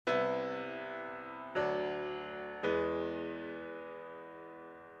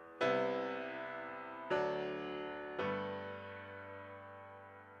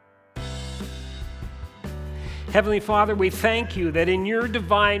Heavenly Father, we thank you that in your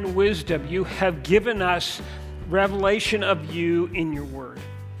divine wisdom, you have given us revelation of you in your word.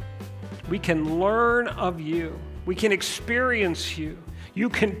 We can learn of you. We can experience you. You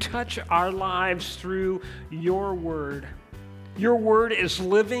can touch our lives through your word. Your word is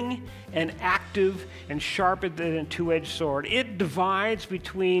living and active and sharper than a two-edged sword. It divides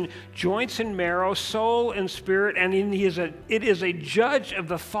between joints and marrow, soul and spirit, and it is a judge of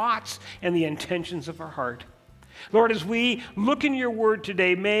the thoughts and the intentions of our heart. Lord, as we look in your word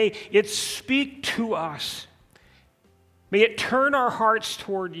today, may it speak to us. May it turn our hearts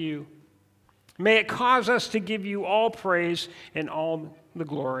toward you. May it cause us to give you all praise and all the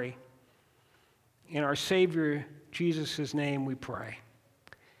glory. In our Savior Jesus' name we pray.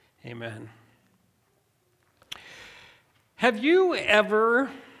 Amen. Have you ever,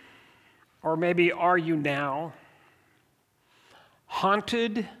 or maybe are you now,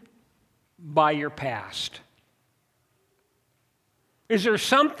 haunted by your past? Is there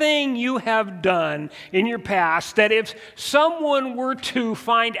something you have done in your past that if someone were to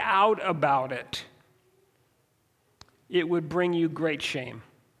find out about it, it would bring you great shame?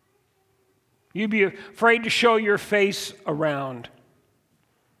 You'd be afraid to show your face around.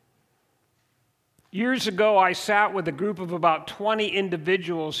 Years ago, I sat with a group of about 20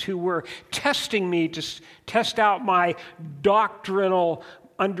 individuals who were testing me to test out my doctrinal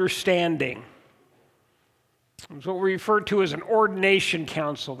understanding. It's what we refer to as an ordination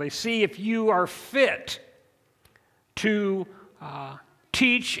council. They see if you are fit to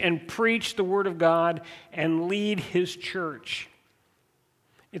teach and preach the Word of God and lead His church.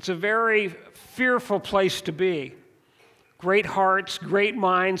 It's a very fearful place to be. Great hearts, great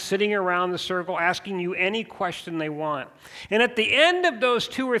minds sitting around the circle asking you any question they want. And at the end of those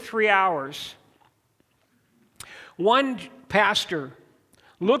 2 or 3 hours, one pastor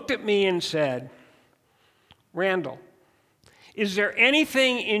looked at me and said, "Randal, is there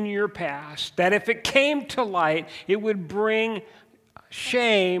anything in your past that if it came to light, it would bring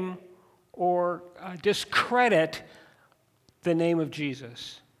shame or discredit the name of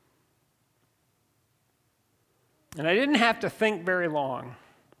Jesus?" And I didn't have to think very long.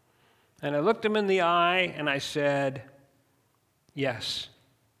 And I looked him in the eye and I said, yes.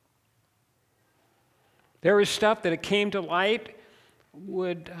 There was stuff that it came to light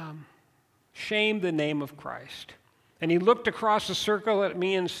would shame the name of Christ. And he looked across the circle at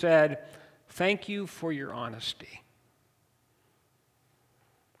me and said, "Thank you for your honesty."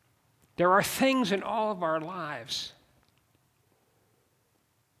 There are things in all of our lives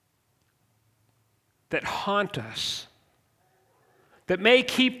that haunt us, that may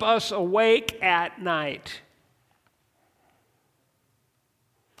keep us awake at night.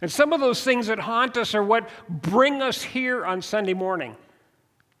 And some of those things that haunt us are what bring us here on Sunday morning.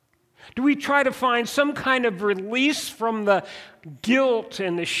 Do we try to find some kind of release from the guilt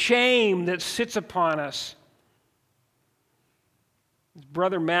and the shame that sits upon us?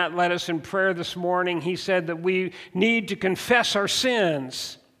 Brother Matt led us in prayer this morning. He said that we need to confess our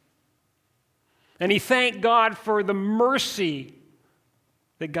sins. And he thanked God for the mercy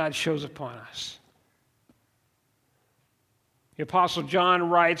that God shows upon us. The Apostle John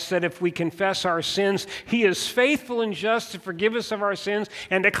writes that if we confess our sins, he is faithful and just to forgive us of our sins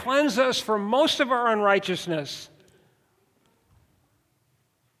and to cleanse us from most of our unrighteousness.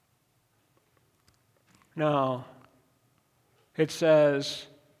 No, it says,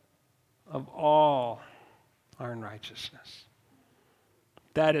 of all our unrighteousness.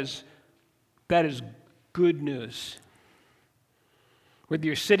 That is good news. Whether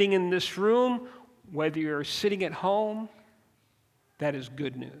you're sitting in this room, whether you're sitting at home, that is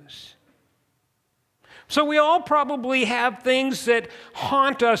good news. So we all probably have things that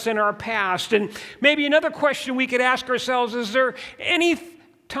haunt us in our past. And maybe another question we could ask ourselves, is there any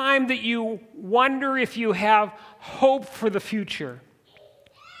time that you wonder if you have hope for the future?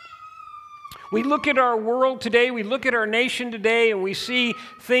 We look at our world today, we look at our nation today, and we see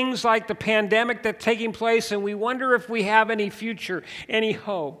things like the pandemic that's taking place, and we wonder if we have any future, any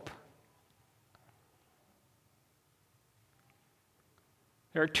hope.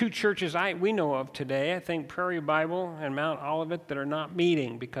 There are 2 churches we know of today, I think Prairie Bible and Mount Olivet, that are not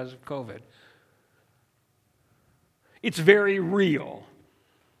meeting because of COVID. It's very real.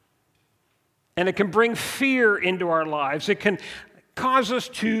 And it can bring fear into our lives. It can cause us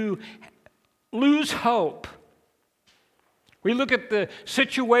to lose hope. We look at the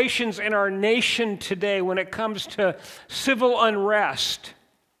situations in our nation today when it comes to civil unrest.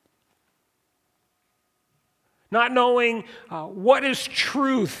 Not knowing what is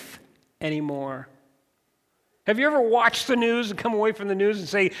truth anymore. Have you ever watched the news and come away from the news and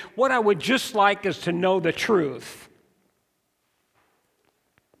say, what I would just like is to know the truth?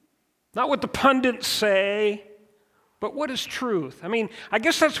 Not what the pundits say, but what is truth? I mean, I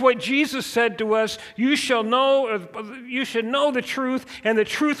guess that's what Jesus said to us. You should know the truth, and the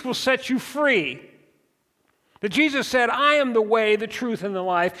truth will set you free. That Jesus said, I am the way, the truth, and the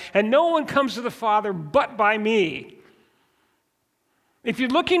life, and no one comes to the Father but by me. If you're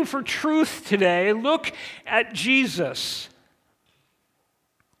looking for truth today, look at Jesus.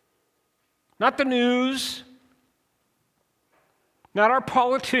 Not the news, not our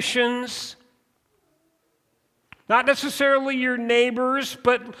politicians, not necessarily your neighbors,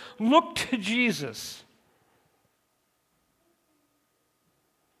 but look to Jesus.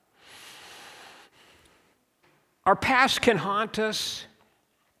 Our past can haunt us.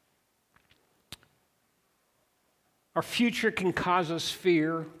 Our future can cause us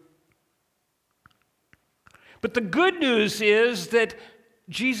fear. But the good news is that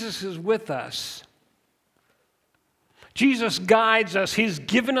Jesus is with us. Jesus guides us. He's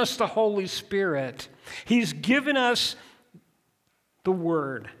given us the Holy Spirit. He's given us the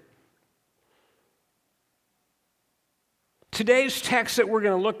Word. Today's text that we're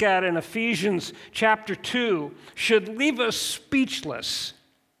going to look at in Ephesians chapter 2 should leave us speechless.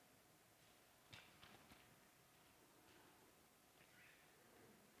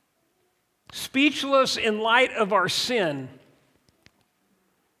 Speechless in light of our sin.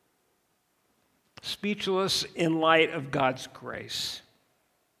 Speechless in light of God's grace.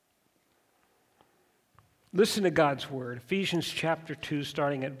 Listen to God's word. Ephesians chapter 2,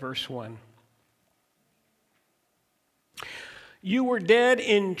 starting at verse 1. You were dead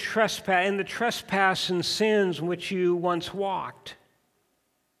in the trespass and sins in which you once walked,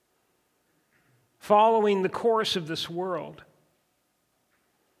 following the course of this world,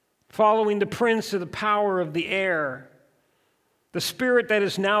 following the prince of the power of the air, the spirit that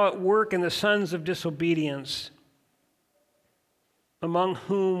is now at work in the sons of disobedience, among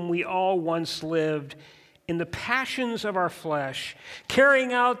whom we all once lived in the passions of our flesh,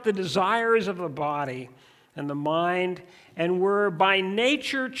 carrying out the desires of the body and the mind, and were by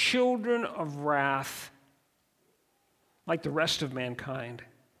nature children of wrath, like the rest of mankind.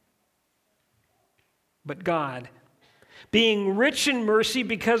 But God, being rich in mercy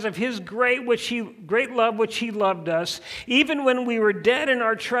because of his great love which he loved us, even when we were dead in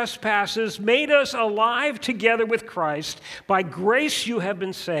our trespasses, made us alive together with Christ. By grace you have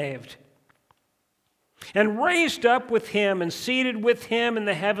been saved. And raised up with him and seated with him in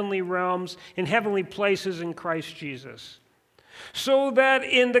the heavenly realms, in heavenly places in Christ Jesus. So that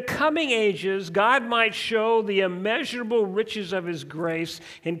in the coming ages God might show the immeasurable riches of his grace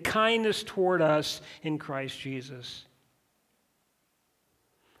and kindness toward us in Christ Jesus.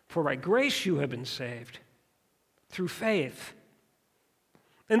 For by grace you have been saved, through faith.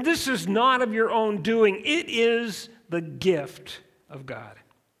 And this is not of your own doing, it is the gift of God,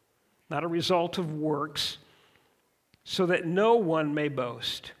 not a result of works, so that no one may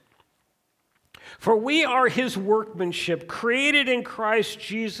boast. For we are his workmanship, created in Christ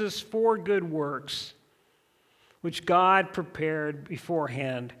Jesus for good works, which God prepared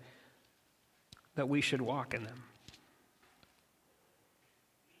beforehand that we should walk in them.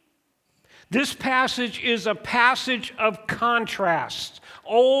 This passage is a passage of contrast,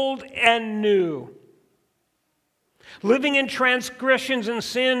 old and new. Living in transgressions and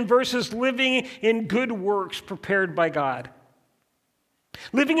sin versus living in good works prepared by God.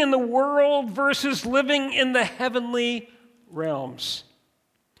 Living in the world versus living in the heavenly realms.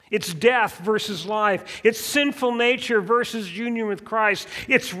 It's death versus life. It's sinful nature versus union with Christ.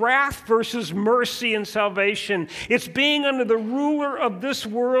 It's wrath versus mercy and salvation. It's being under the ruler of this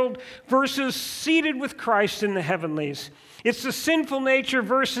world versus seated with Christ in the heavenlies. It's the sinful nature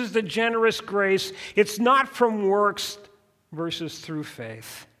versus the generous grace. It's not from works versus through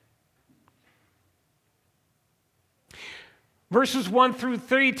faith. Verses 1 through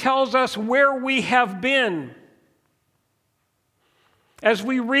 3 tells us where we have been. As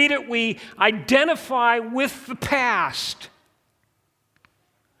we read it, we identify with the past,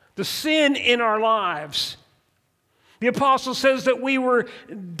 the sin in our lives. The apostle says that we were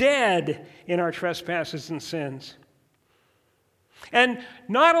dead in our trespasses and sins. And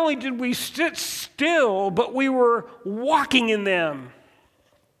not only did we sit still, but we were walking in them.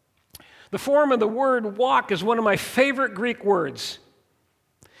 The form of the word walk is one of my favorite Greek words.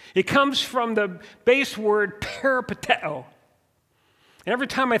 It comes from the base word peripateo. And every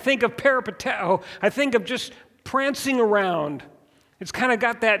time I think of peripateo, I think of just prancing around. It's kind of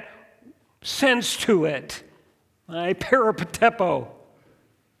got that sense to it. Peripatepo.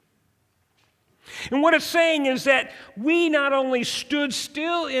 And what it's saying is that we not only stood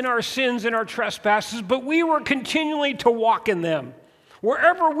still in our sins and our trespasses, but we were continually to walk in them.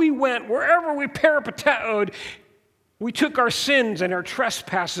 Wherever we went, wherever we peripatetoed, we took our sins and our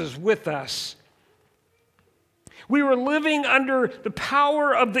trespasses with us. We were living under the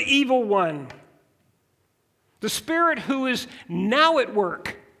power of the evil one, the spirit who is now at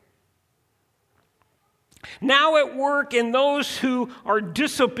work. Now at work in those who are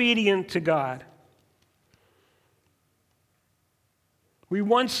disobedient to God. We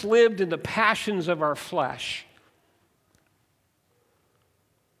once lived in the passions of our flesh.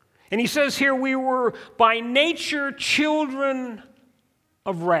 And he says here, we were by nature children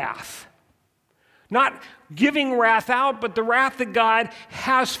of wrath. Not giving wrath out, but the wrath that God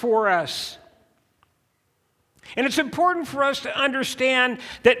has for us. And it's important for us to understand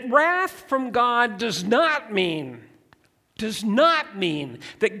that wrath from God does not mean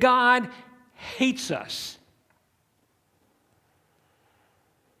that God hates us.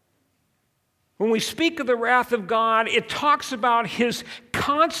 When we speak of the wrath of God, it talks about the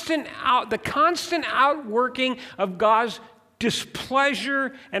constant outworking of God's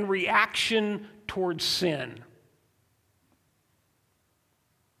displeasure and reaction towards sin.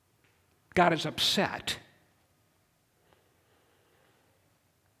 God is upset.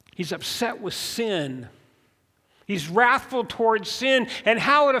 He's upset with sin. He's wrathful towards sin and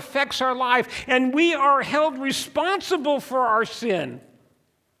how it affects our life. And we are held responsible for our sin.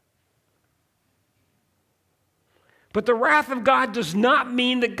 But the wrath of God does not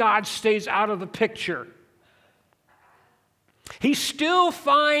mean that God stays out of the picture. He still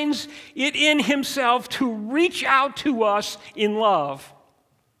finds it in himself to reach out to us in love.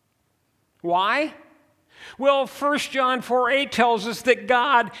 Why? Well, 1 John 4:8 tells us that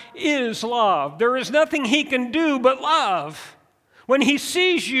God is love. There is nothing he can do but love. When he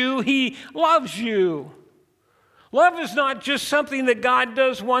sees you, he loves you. Love is not just something that God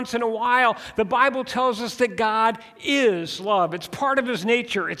does once in a while. The Bible tells us that God is love. It's part of his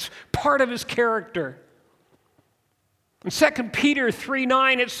nature. It's part of his character. In 2 Peter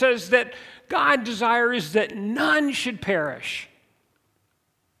 3:9, it says that God desires that none should perish.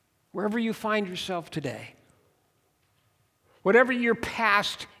 Wherever you find yourself today, whatever your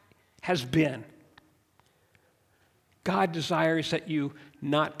past has been, God desires that you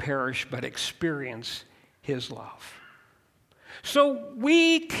not perish but experience his love. So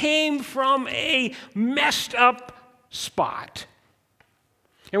we came from a messed up spot.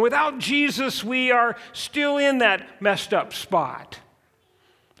 And without Jesus, we are still in that messed up spot.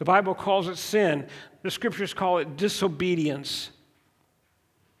 The Bible calls it sin. The scriptures call it disobedience.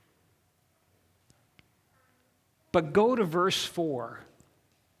 But go to verse 4.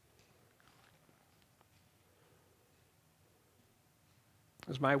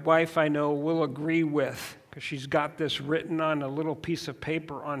 As my wife, I know, will agree with, because she's got this written on a little piece of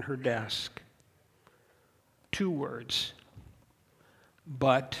paper on her desk. 2 words.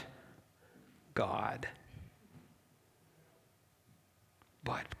 But God.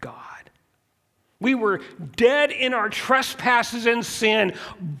 But God. We were dead in our trespasses and sin,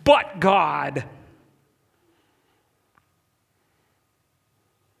 but God.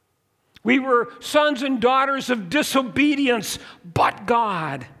 We were sons and daughters of disobedience, but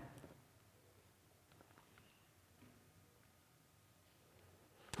God.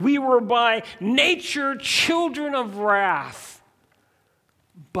 We were by nature children of wrath,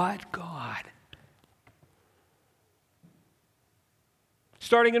 but God.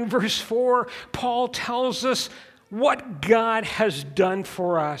 Starting in verse 4, Paul tells us what God has done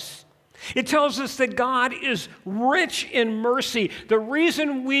for us. It tells us that God is rich in mercy. The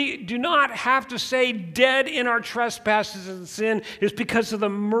reason we do not have to stay dead in our trespasses and sin is because of the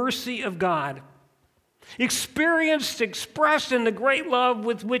mercy of God. Expressed in the great love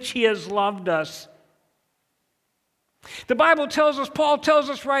with which he has loved us. The Bible tells us, Paul tells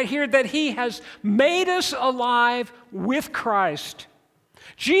us right here, that he has made us alive with Christ.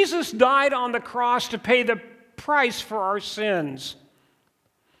 Jesus died on the cross to pay the price for our sins.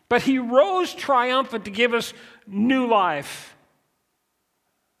 But he rose triumphant to give us new life,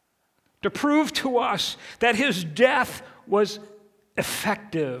 to prove to us that his death was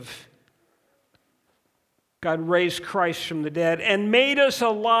effective. God raised Christ from the dead and made us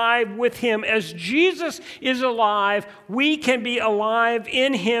alive with him. As Jesus is alive, we can be alive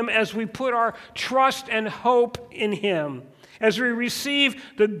in him as we put our trust and hope in him, as we receive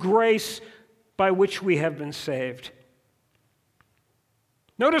the grace by which we have been saved.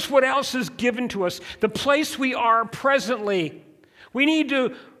 Notice what else is given to us. The place we are presently. We need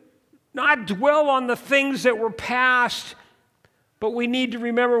to not dwell on the things that were past, But we need to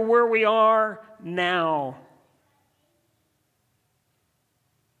remember where we are now.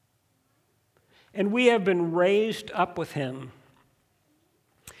 And we have been raised up with him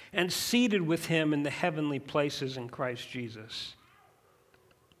and seated with him in the heavenly places in Christ Jesus.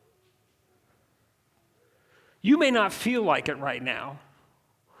 You may not feel like it right now,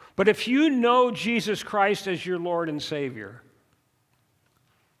 but if you know Jesus Christ as your Lord and Savior,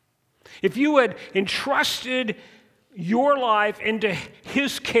 if you had entrusted your life into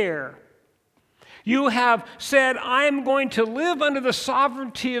his care, you have said, I am going to live under the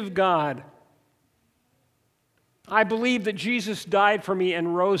sovereignty of God. I believe that Jesus died for me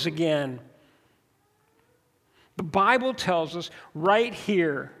and rose again. The Bible tells us right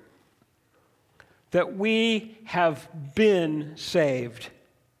here that we have been saved.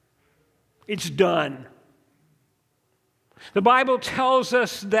 It's done. The Bible tells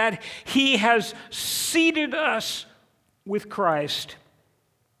us that he has seated us with Christ.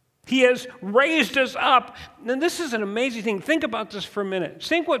 He has raised us up. And this is an amazing thing. Think about this for a minute.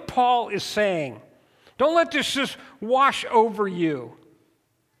 Think what Paul is saying. Don't let this just wash over you.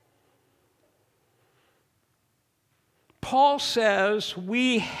 Paul says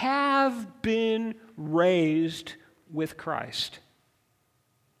we have been raised with Christ.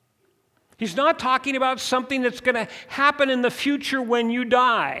 He's not talking about something that's going to happen in the future when you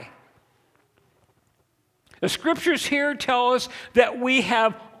die. The scriptures here tell us that we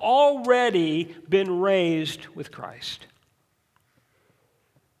have already been raised with Christ.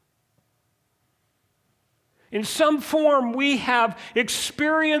 In some form, we have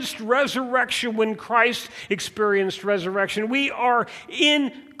experienced resurrection when Christ experienced resurrection. We are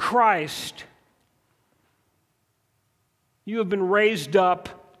in Christ. You have been raised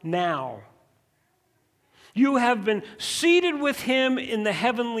up now. You have been seated with him in the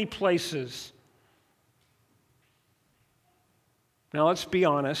heavenly places. Now, let's be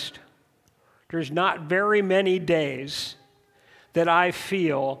honest. There's not very many days that I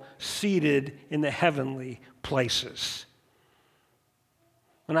feel seated in the heavenly places.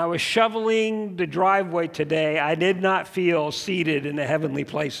 When I was shoveling the driveway today, I did not feel seated in the heavenly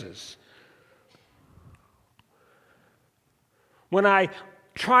places. When I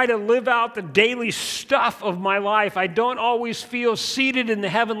try to live out the daily stuff of my life, I don't always feel seated in the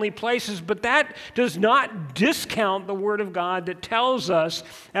heavenly places, but that does not discount the Word of God that tells us,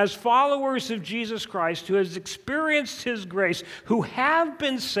 as followers of Jesus Christ, who has experienced his grace, who have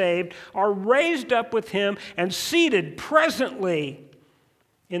been saved, are raised up with him and seated presently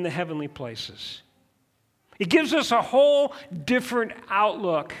in the heavenly places. It gives us a whole different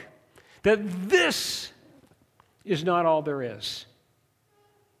outlook that this is not all there is.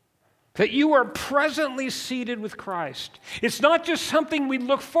 That you are presently seated with Christ. It's not just something we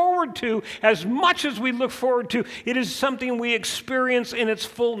look forward to as much as we look forward to. It is something we experience in its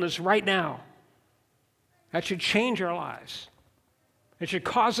fullness right now. That should change our lives. It should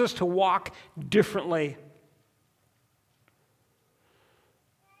cause us to walk differently.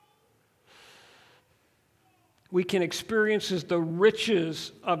 We can experience the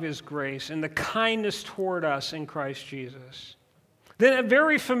riches of his grace and the kindness toward us in Christ Jesus. Then a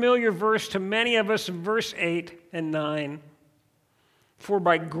very familiar verse to many of us, verse 8 and 9. For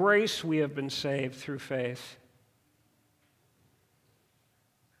by grace we have been saved through faith.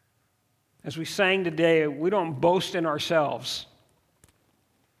 As we sang today, we don't boast in ourselves.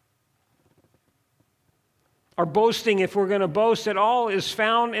 Our boasting, if we're going to boast at all, is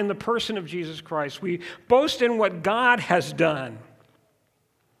found in the person of Jesus Christ. We boast in what God has done.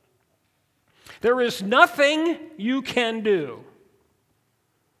 There is nothing you can do.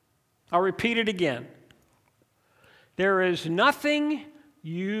 I'll repeat it again. There is nothing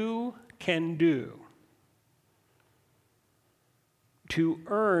you can do to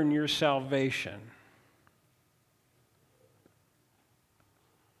earn your salvation.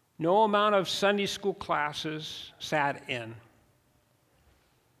 No amount of Sunday school classes sat in.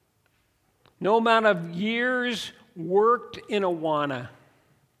 No amount of years worked in Awana.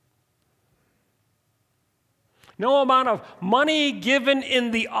 No amount of money given in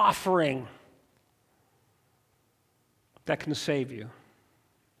the offering that can save you.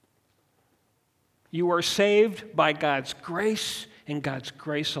 You are saved by God's grace and God's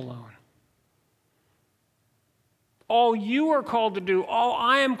grace alone. All you are called to do, all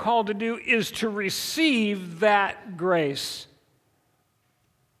I am called to do, is to receive that grace.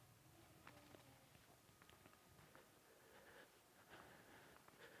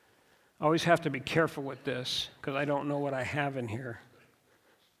 I always have to be careful with this because I don't know what I have in here.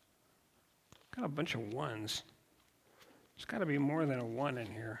 Got a bunch of ones. There's got to be more than a one in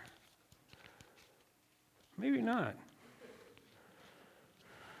here. Maybe not.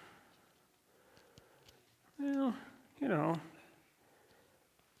 Well,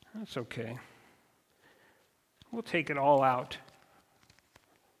 that's okay. We'll take it all out.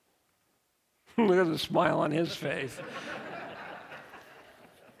 Look at the smile on his face.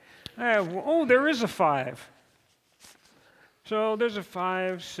 There is a 5. So there's a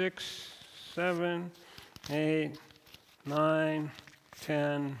 5, 6, 7, 8, 9,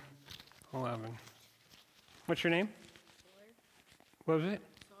 10, 11. What's your name? Sawyer. What was it?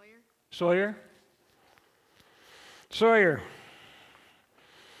 Sawyer? Sawyer,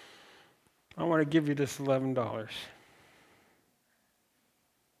 I want to give you this $11. You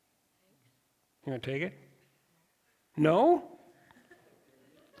want to take it? No?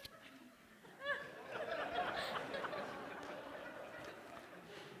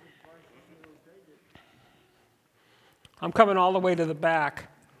 I'm coming all the way to the back.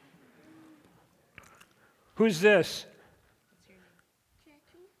 Who's this?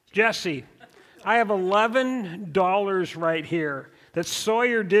 Jesse. I have $11 right here that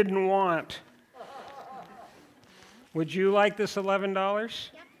Sawyer didn't want. Would you like this $11? Yep.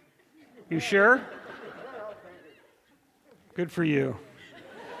 You sure? Good for you.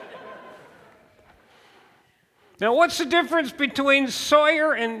 Now, what's the difference between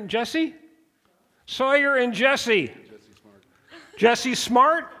Sawyer and Jesse? Sawyer and Jesse. Jesse's smart. Jesse's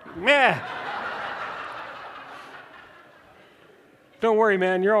smart? Yeah. Don't worry,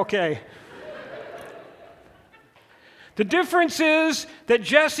 man, you're okay. The difference is that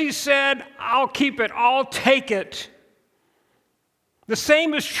Jesse said, I'll keep it, I'll take it. The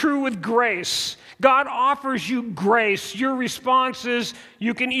same is true with grace. God offers you grace. Your response is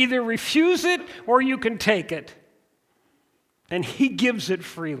you can either refuse it or you can take it. And He gives it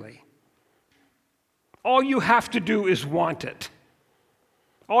freely. All you have to do is want it.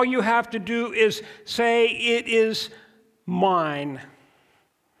 All you have to do is say, it is mine.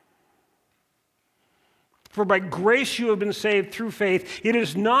 For by grace you have been saved through faith. It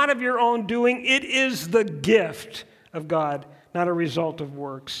is not of your own doing. It is the gift of God, not a result of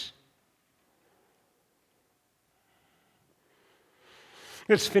works.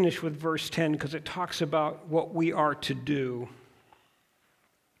 Let's finish with verse 10 because it talks about what we are to do.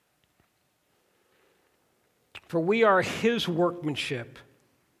 For we are His workmanship,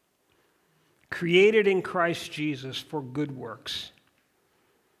 created in Christ Jesus for good works,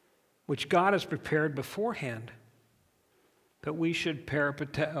 which God has prepared beforehand, that we should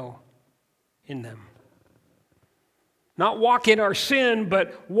peripateo in them. Not walk in our sin,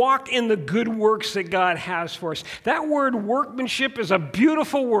 but walk in the good works that God has for us. That word workmanship is a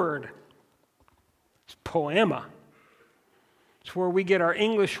beautiful word. It's poema. It's where we get our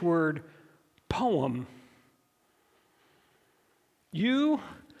English word poem. You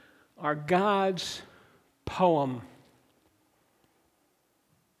are God's poem.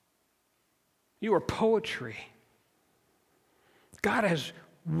 You are poetry. God has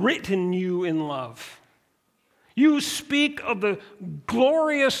written you in love. You speak of the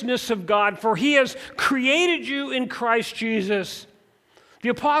gloriousness of God, for He has created you in Christ Jesus. The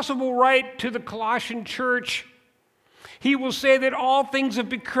apostle will write to the Colossian church. He will say that all things have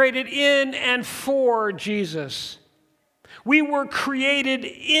been created in and for Jesus. We were created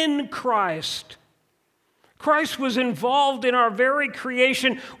in Christ. Christ was involved in our very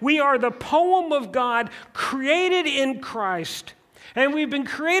creation. We are the poem of God, created in Christ. And we've been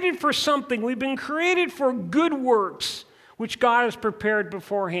created for something. We've been created for good works, which God has prepared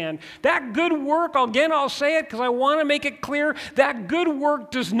beforehand. That good work, again, I'll say it because I want to make it clear, that good work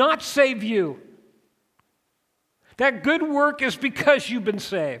does not save you. That good work is because you've been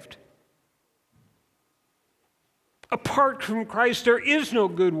saved. Apart from Christ, there is no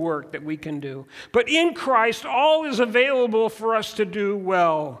good work that we can do. But in Christ, all is available for us to do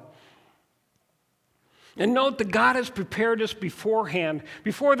well. And note that God has prepared us beforehand.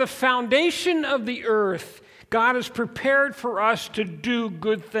 Before the foundation of the earth, God has prepared for us to do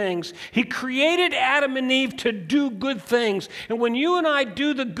good things. He created Adam and Eve to do good things. And when you and I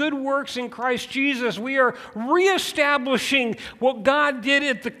do the good works in Christ Jesus, we are reestablishing what God did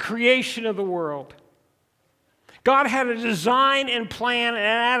at the creation of the world. God had a design and plan, and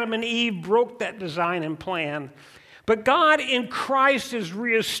Adam and Eve broke that design and plan. But God in Christ is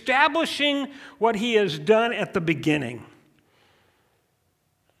reestablishing what He has done at the beginning.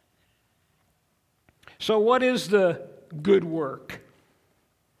 So what is the good work?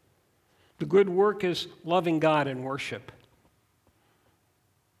 The good work is loving God in worship.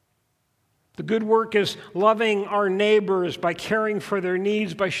 The good work is loving our neighbors by caring for their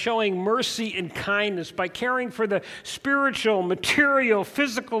needs, by showing mercy and kindness, by caring for the spiritual, material,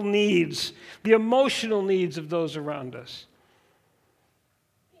 physical needs, the emotional needs of those around us.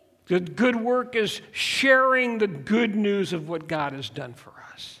 The good work is sharing the good news of what God has done for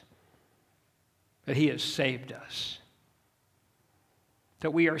us, that He has saved us,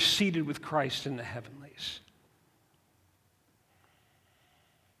 that we are seated with Christ in the heavenlies.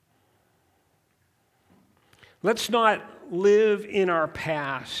 Let's not live in our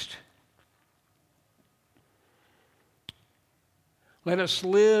past. Let us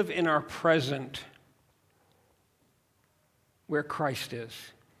live in our present where Christ is.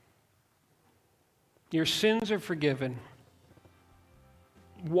 Your sins are forgiven,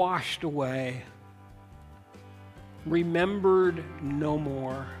 washed away, remembered no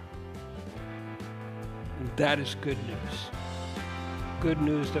more. And that is good news. Good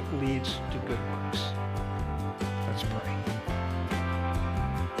news that leads to good works. Let's pray.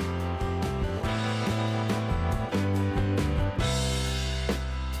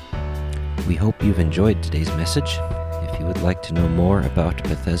 We hope you've enjoyed today's message. If you would like to know more about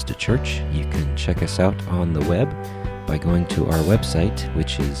Bethesda Church, you can check us out on the web by going to our website,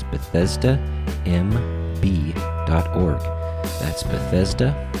 which is BethesdaMB.org. That's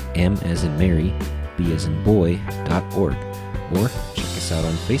Bethesda, M as in Mary, B as in boy.org. Or check us out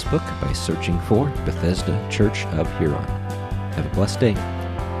on Facebook by searching for Bethesda Church of Huron. Have a blessed day.